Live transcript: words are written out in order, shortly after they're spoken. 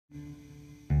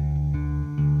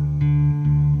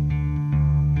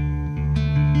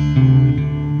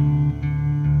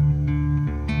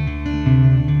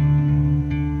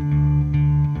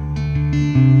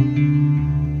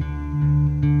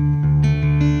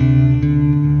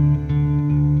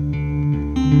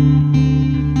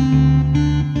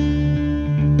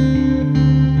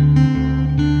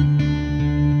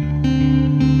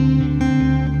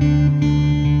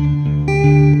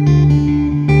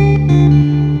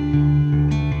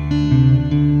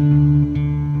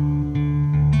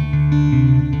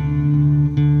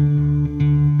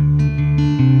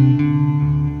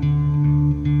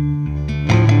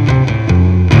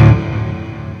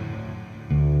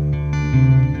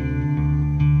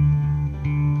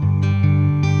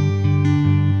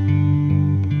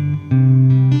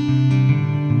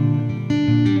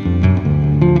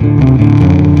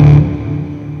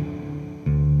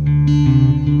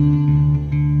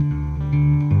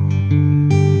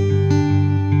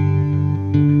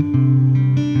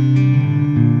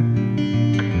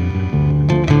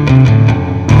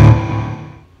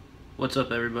What's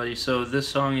up, everybody? So this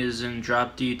song is in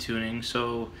drop D tuning,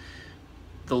 so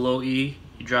the low E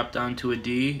you drop down to a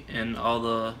D and all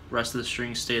the rest of the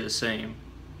strings stay the same.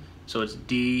 So it's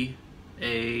D,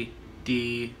 A,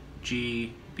 D,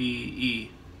 G, B,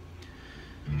 E.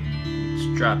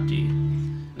 It's drop D.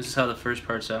 This is how the first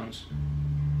part sounds.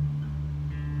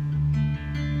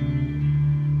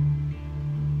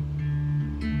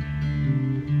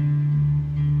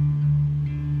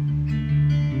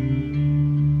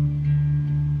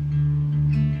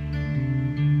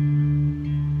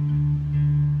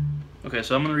 Okay,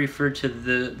 so I'm going to refer to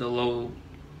the low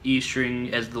E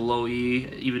string as the low E,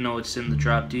 even though it's in the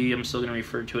drop D. I'm still going to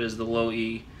refer to it as the low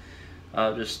E,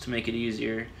 just to make it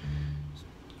easier.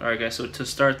 Alright guys, so to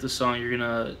start the song, you're going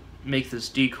to make this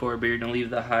D chord, but you're going to leave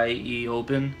the high E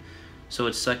open. So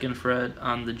it's 2nd fret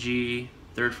on the G,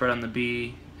 3rd fret on the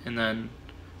B, and then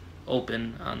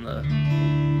open on the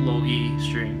low E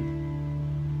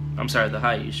string. I'm sorry, the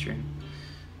high E string.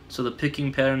 So the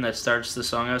picking pattern that starts the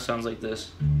song out sounds like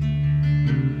this.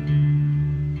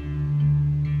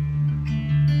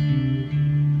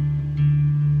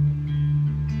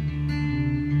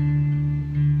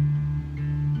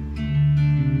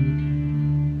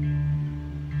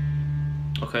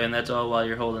 Okay, and that's all while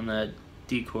you're holding that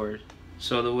D chord.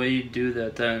 So the way you do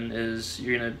that then is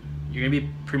you're gonna be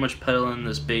pretty much pedaling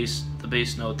the bass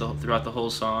note throughout the whole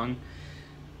song.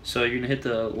 So you're gonna hit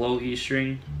the low E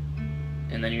string,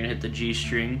 and then you're gonna hit the G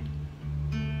string,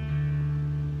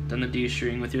 then the D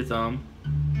string with your thumb,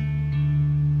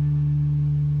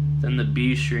 then the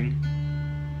B string.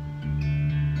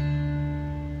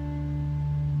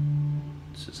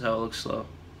 This is how it looks slow.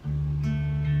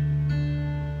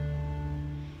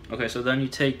 Okay, so then you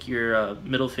take your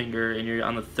middle finger and you're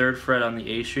on the 3rd fret on the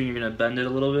A string, you're going to bend it a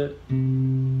little bit.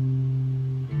 And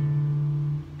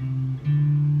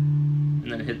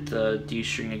then hit the D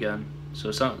string again. So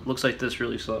it looks like this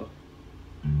really slow.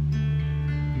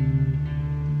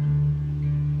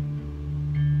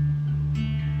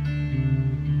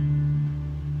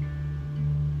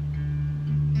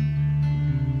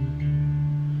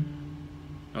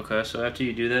 Okay, so after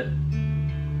you do that,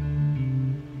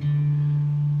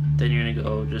 then you're gonna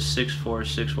go just 6/4,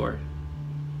 6/4.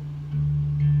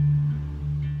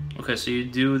 Okay, so you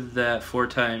do that 4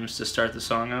 times to start the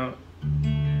song out.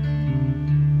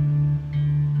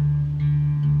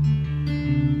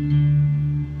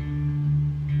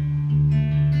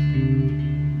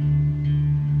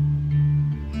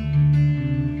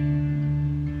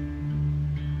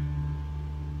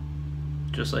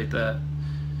 Just like that.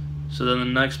 So then the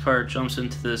next part jumps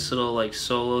into this little like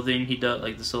solo thing he does,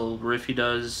 like this little riff he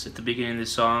does at the beginning of the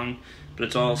song, but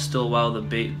it's all still while the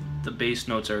bass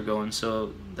notes are going.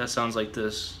 So that sounds like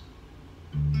this.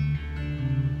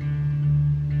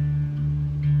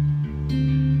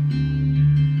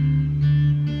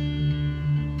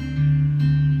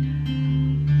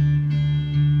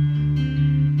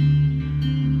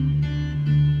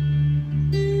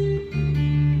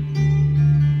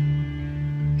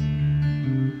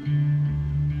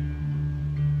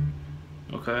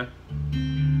 Okay.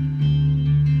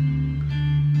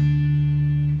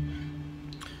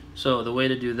 So the way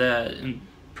to do that, and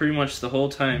pretty much the whole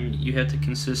time, you have to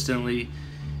consistently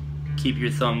keep your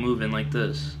thumb moving like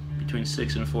this between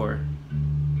 6 and 4.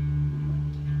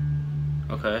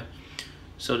 Okay.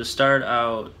 So to start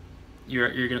out,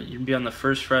 you're gonna be on the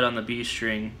 1st fret on the B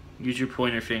string. Use your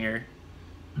pointer finger.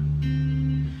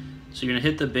 So you're gonna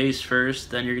hit the bass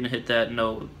first, then you're gonna hit that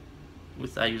note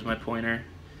I use my pointer.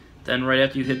 Then right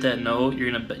after you hit that note,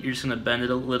 you're just gonna bend it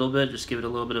a little bit, just give it a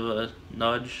little bit of a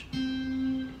nudge,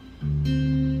 and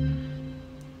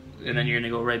then you're gonna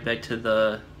go right back to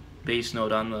the bass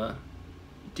note on the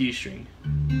D string.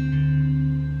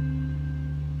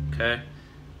 Okay.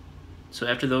 So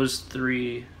after those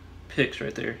 3 picks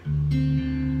right there,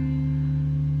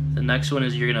 the next one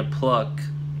is you're gonna pluck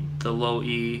the low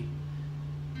E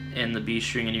and the B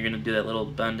string, and you're gonna do that little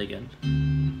bend again.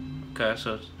 Okay,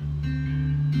 so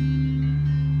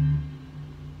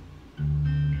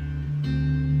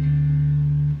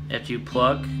after you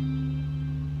pluck,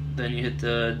 then you hit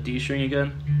the D string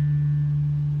again,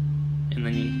 and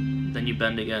then you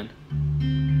bend again.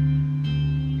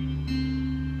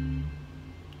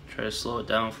 Try to slow it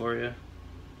down for you.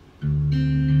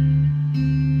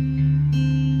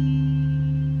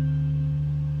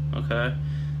 Okay.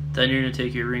 Then you're gonna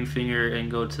take your ring finger and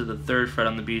go to the 3rd fret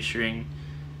on the B string.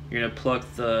 You're gonna pluck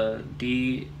the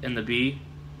D and the B,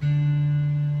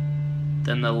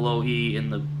 then the low E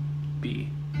and the B.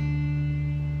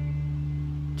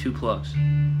 2 plucks.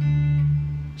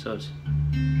 So it's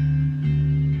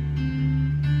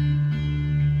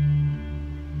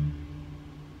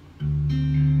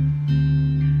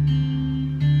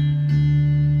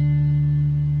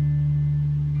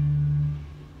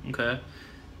Okay.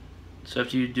 So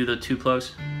after you do the 2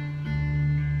 plucks,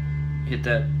 hit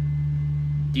that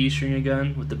D string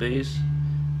again with the bass.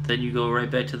 Then you go right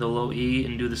back to the low E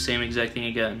and do the same exact thing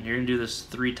again. You're gonna do this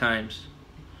 3 times.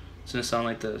 It's gonna sound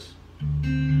like this.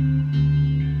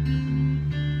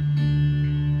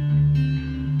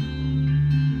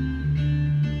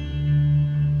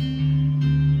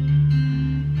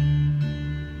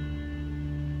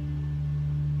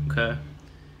 Okay.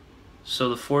 So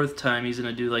the 4th time he's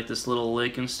gonna do like this little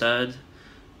lick instead.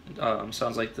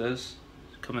 Sounds like this,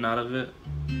 coming out of it.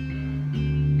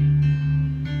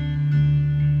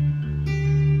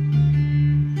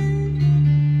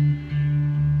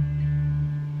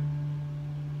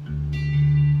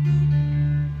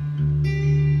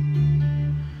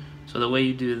 So the way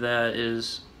you do that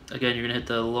is, again, you're gonna hit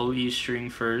the low E string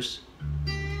first.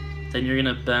 Then you're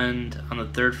gonna bend on the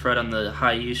 3rd fret on the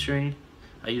high E string.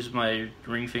 I use my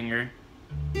ring finger.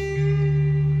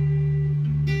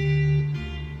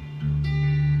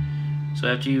 So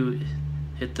after you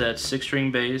hit that 6th string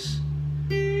bass,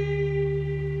 you're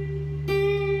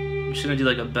just gonna do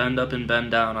like a bend up and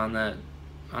bend down on that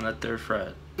 3rd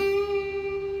fret.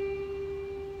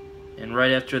 And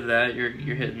right after that, you're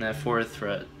hitting that 4th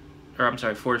fret, or I'm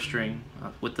sorry, 4th string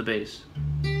with the bass.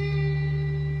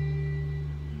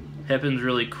 Happens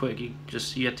really quick. You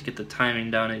have to get the timing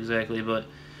down exactly. But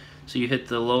so you hit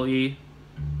the low E,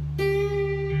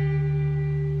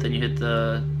 then you hit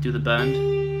do the bend,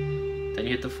 then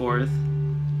you hit the 4th,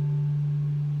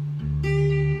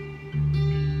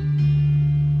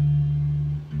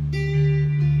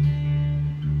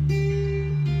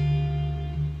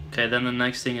 okay. Then the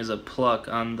next thing is a pluck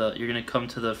on the. You're gonna come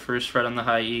to the 1st fret on the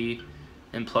high E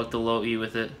and pluck the low E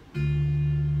with it.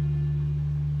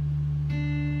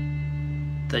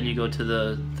 Then you go to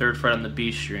the 3rd fret on the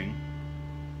B string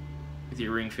with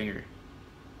your ring finger.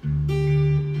 And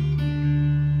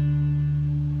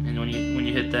when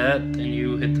you hit that, then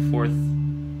you hit the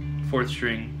 4th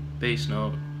string bass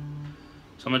note.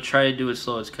 So I'm gonna try to do it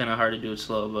slow. It's kind of hard to do it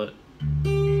slow, but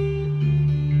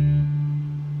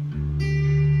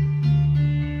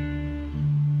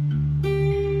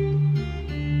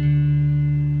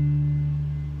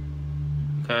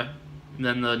okay. And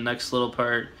then the next little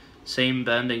part, same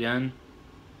bend again.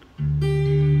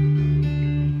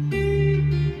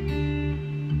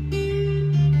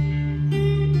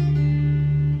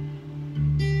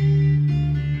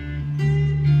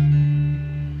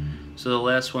 So the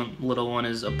last little one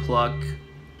is a pluck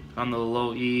on the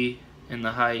low E and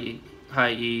the high E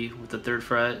with the 3rd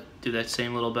fret. Do that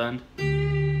same little bend.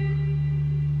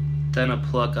 Then a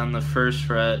pluck on the 1st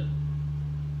fret,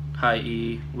 high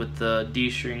E with the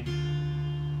D string.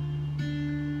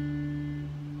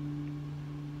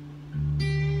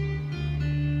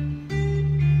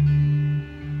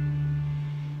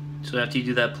 So after you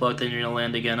do that pluck, then you're going to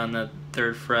land again on the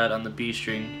 3rd fret on the B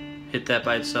string. Hit that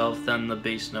by itself, then the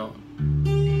bass note.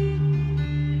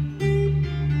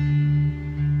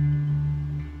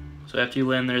 So after you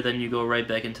land there, then you go right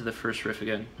back into the 1st riff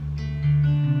again.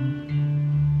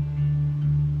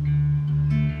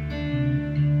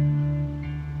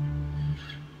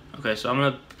 Okay, so I'm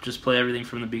going to just play everything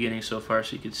from the beginning so far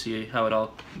so you can see how it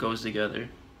all goes together.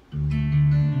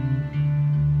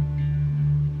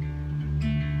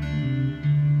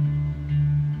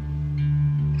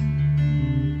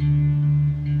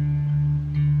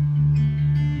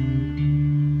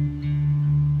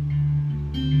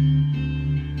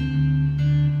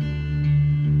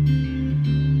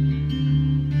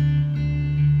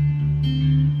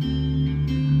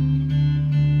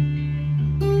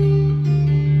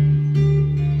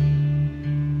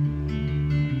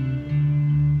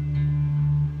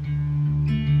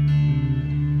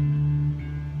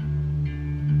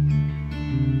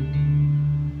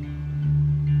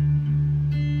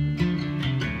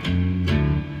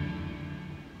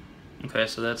 Okay,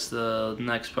 so that's the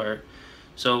next part.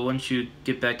 So once you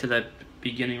get back to that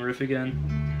beginning riff again,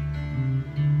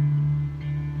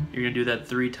 you're gonna do that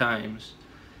 3 times,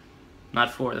 not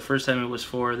 4. The first time it was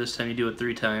 4. This time you do it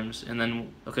 3 times, and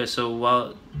then okay.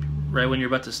 So right when you're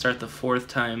about to start the 4th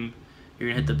time, you're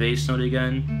gonna hit the bass note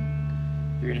again.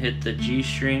 You're gonna hit the G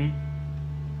string.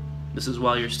 This is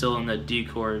while you're still in that D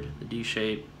chord, the D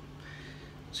shape.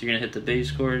 So you're gonna hit the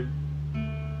bass chord,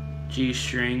 G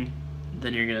string,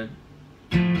 then you're gonna.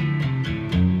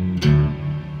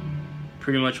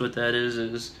 Pretty much what that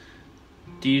is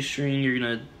D string. You're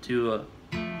gonna do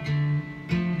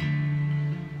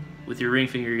with your ring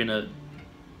finger. You're gonna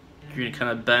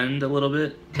kind of bend a little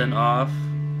bit, then off.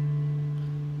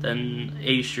 Then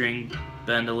A string,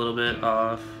 bend a little bit,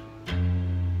 off.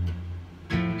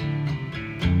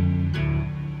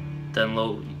 then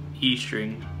low E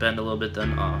string, bend a little bit,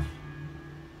 then off.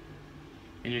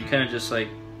 And you're kind of just like,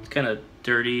 it's kind of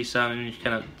dirty sounding. You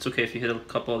kind of, it's okay if you hit a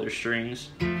couple other strings.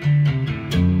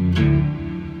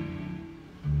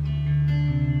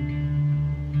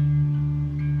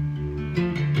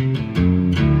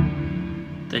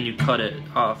 Then you cut it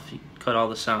off. You cut all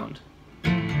the sound.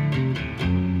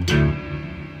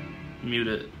 Mute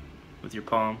it with your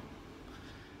palm.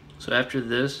 So after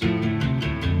this,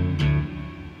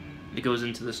 it goes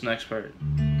into this next part.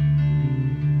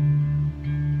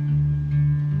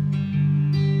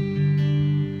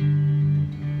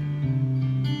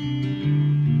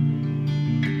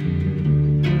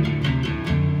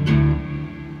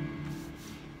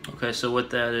 Okay, so what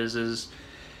that is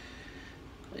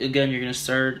again, you're gonna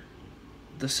start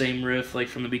the same riff like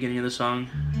from the beginning of the song.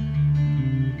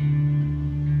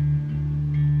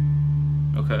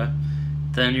 Okay,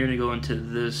 then you're gonna go into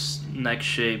this next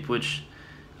shape, which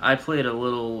I play it a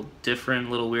little different, a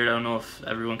little weird. I don't know if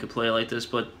everyone could play it like this,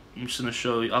 but I'm just gonna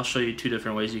show you. I'll show you two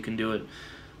different ways you can do it.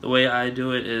 The way I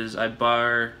do it is I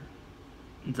bar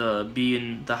the B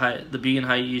and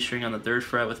high E string on the 3rd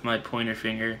fret with my pointer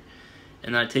finger,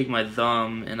 and then I take my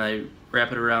thumb and I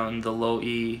wrap it around the low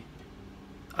E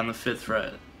on the 5th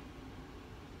fret.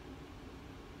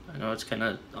 I know it's kind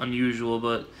of unusual,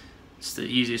 but it's the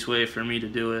easiest way for me to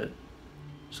do it.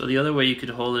 So the other way you could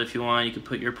hold it if you want, you could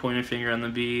put your pointer finger on the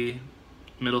B,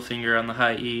 middle finger on the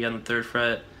high E on the 3rd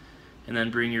fret, and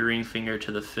then bring your ring finger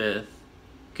to the 5th.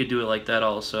 You could do it like that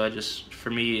also. For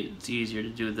me, it's easier to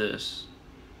do this.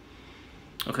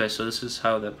 Okay, so this is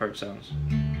how that part sounds.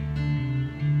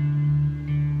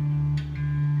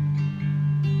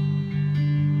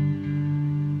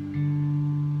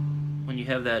 When you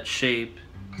have that shape,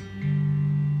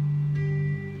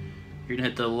 you're gonna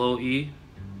hit the low E,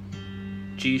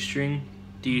 G string,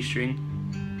 D string,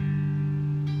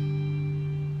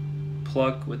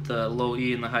 pluck with the low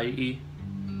E and the high E,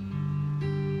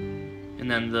 and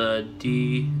then the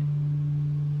D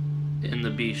and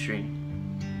the B string.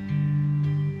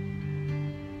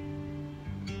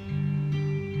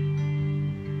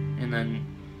 And then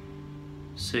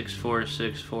 6/4,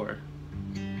 6/4.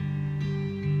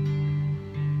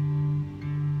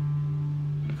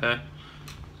 Okay,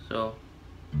 so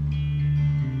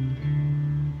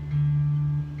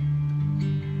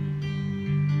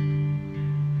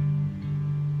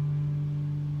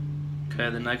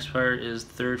the next part is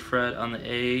 3rd fret on the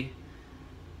A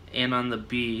and on the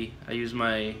B. I use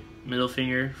my middle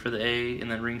finger for the A and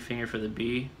then ring finger for the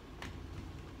B,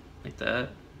 like that.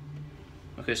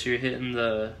 Okay, so you're hitting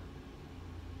the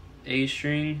A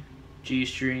string, G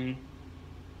string,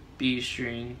 B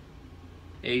string,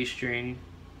 A string,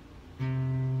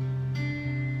 and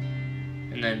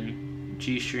then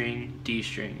G string, D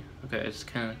string. Okay, it's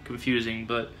kind of confusing,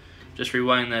 but just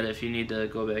rewind that if you need to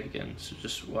go back again. So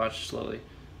just watch slowly.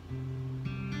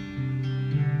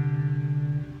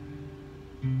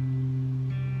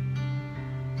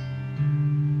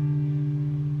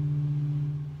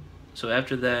 So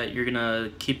after that, you're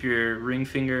gonna keep your ring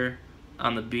finger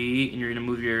on the B, and you're gonna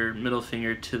move your middle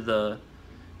finger to the.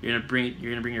 You're gonna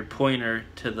bring your pointer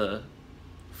to the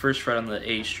 1st fret on the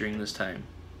A string this time.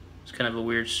 It's kind of a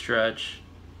weird stretch,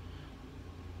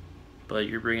 but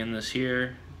you're bringing this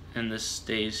here, and this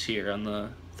stays here on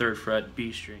the 3rd fret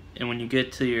B string. And when you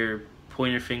get to your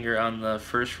pointer finger on the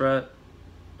 1st fret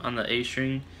on the A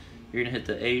string, you're gonna hit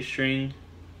the A string,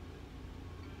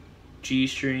 G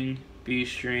string, B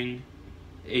string,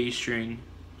 A string,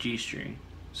 G string.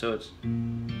 So it's.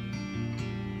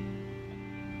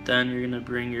 Then you're gonna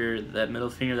bring that middle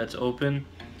finger that's open,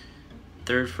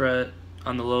 3rd fret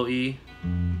on the low E,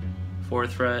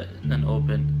 4th fret, and then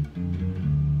open.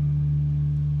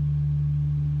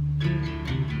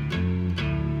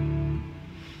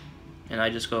 And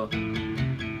I just go.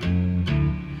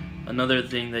 Another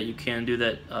thing that you can do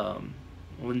that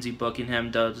Lindsey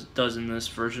Buckingham does in this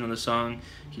version of the song,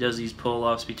 he does these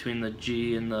pull-offs between the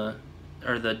G and the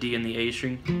D and the A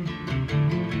string, and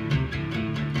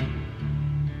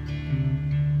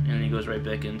then he goes right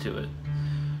back into it.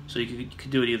 So you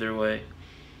could do it either way.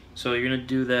 So you're gonna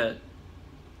do that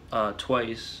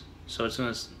twice. So it's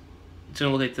gonna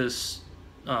look like this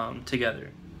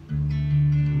together.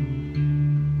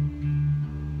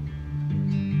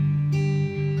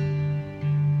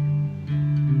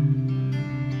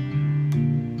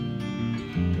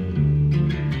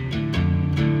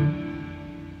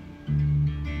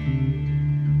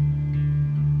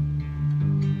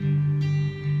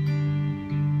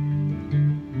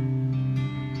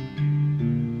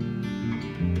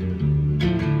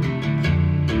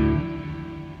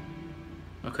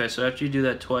 Okay, so after you do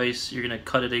that twice, you're gonna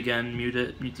cut it again,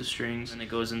 mute the strings, and it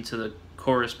goes into the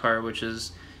chorus part, which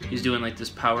is he's doing like this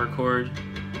power chord,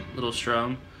 little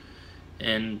strum,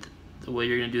 and the way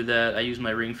you're gonna do that, I use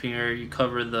my ring finger. You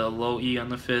cover the low E on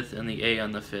the 5th and the A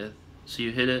on the 5th. So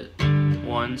you hit it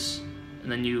once, and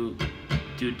then you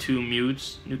do 2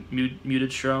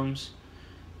 muted strums,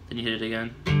 then you hit it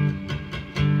again.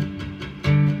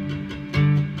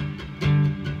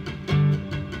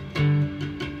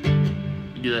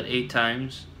 You do that 8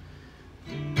 times.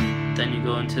 Then you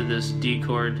go into this D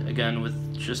chord again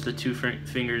with just the 2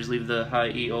 fingers, leave the high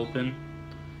E open.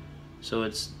 So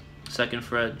it's 2nd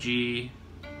fret G,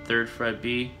 3rd fret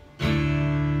B.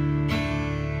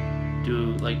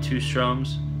 Do like 2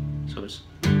 strums. So it's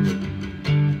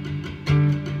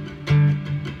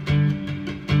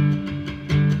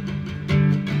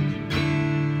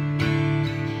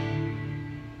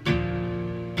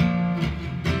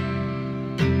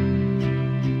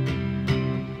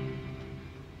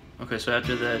okay, so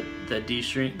after that D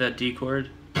string, that D chord,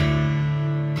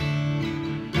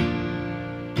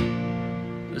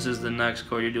 this is the next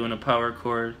chord. You're doing a power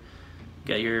chord.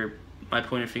 Got my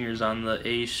pointer fingers on the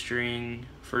A string,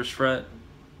 1st fret,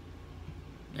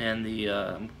 and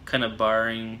I'm kind of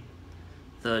barring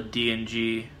the D and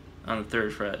G on the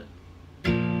 3rd fret,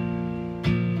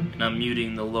 and I'm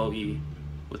muting the low E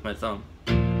with my thumb.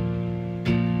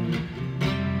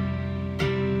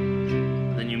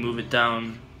 Then you move it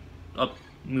down.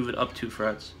 Move it up 2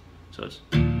 frets. So it's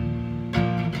then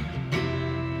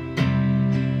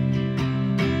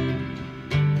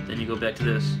you go back to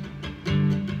this.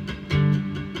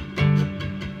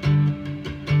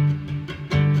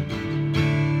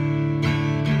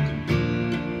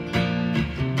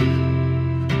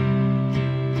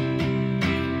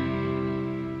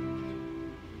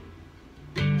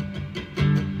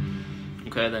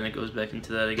 Okay, then it goes back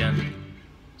into that again.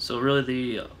 So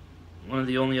really one of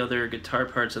the only other guitar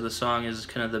parts of the song is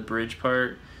kind of the bridge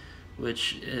part,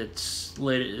 which it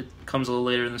comes a little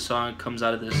later in the song. It comes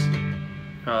out of this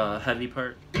heavy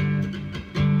part.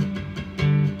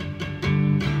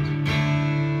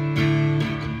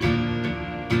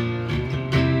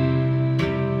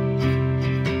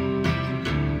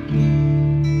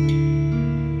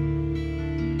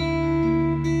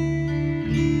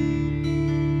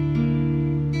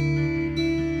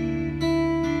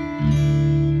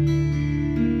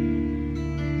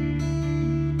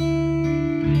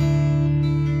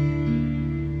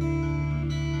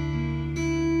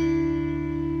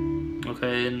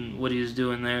 Okay, and what he's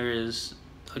doing there is,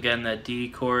 again, that D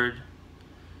chord,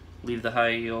 leave the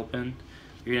high E open.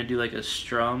 You're going to do like a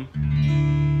strum.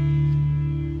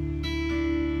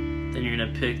 Then you're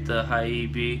going to pick the high E,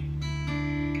 B.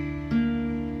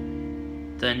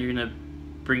 Then you're going to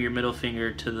bring your middle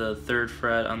finger to the 3rd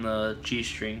fret on the G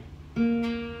string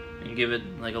and give it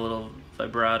like a little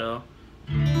vibrato.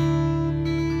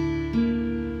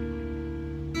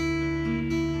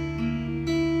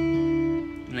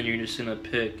 And then you're just gonna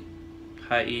pick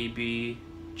high E, B,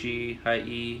 G, high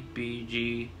E, B,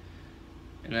 G,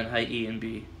 and then high E and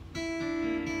B.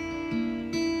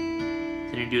 Then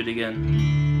you do it again.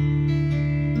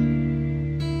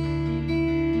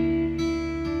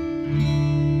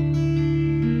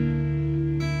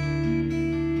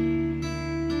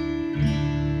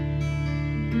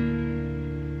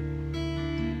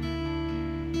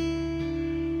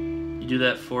 You do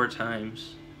that 4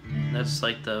 times. That's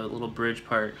like the little bridge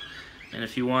part, and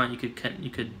if you want, you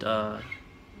could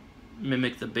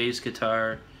mimic the bass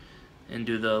guitar and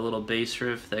do the little bass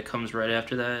riff that comes right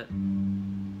after that.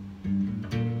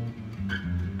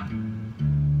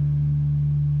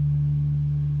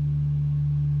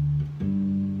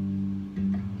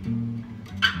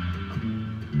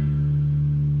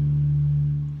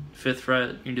 Fifth fret,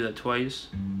 you can do that twice.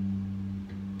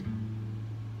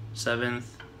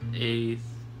 7th, 8th,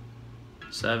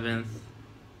 7th,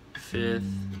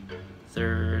 5th,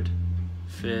 3rd,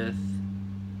 5th,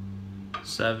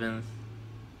 7th,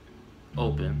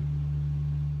 open.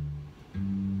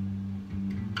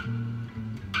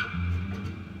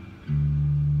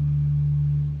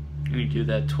 And you do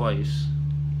that twice.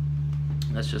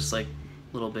 That's just like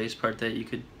a little bass part that you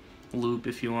could loop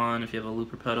if you want, if you have a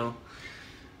looper pedal.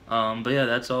 But yeah,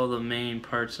 that's all the main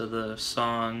parts of the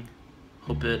song.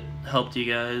 Hope it helped you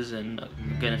guys, and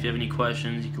again, if you have any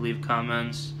questions, you can leave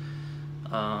comments.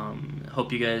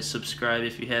 Hope you guys subscribe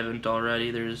if you haven't already.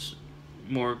 There's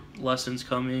more lessons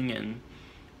coming and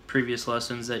previous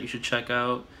lessons that you should check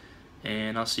out,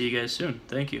 and I'll see you guys soon.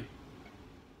 Thank you.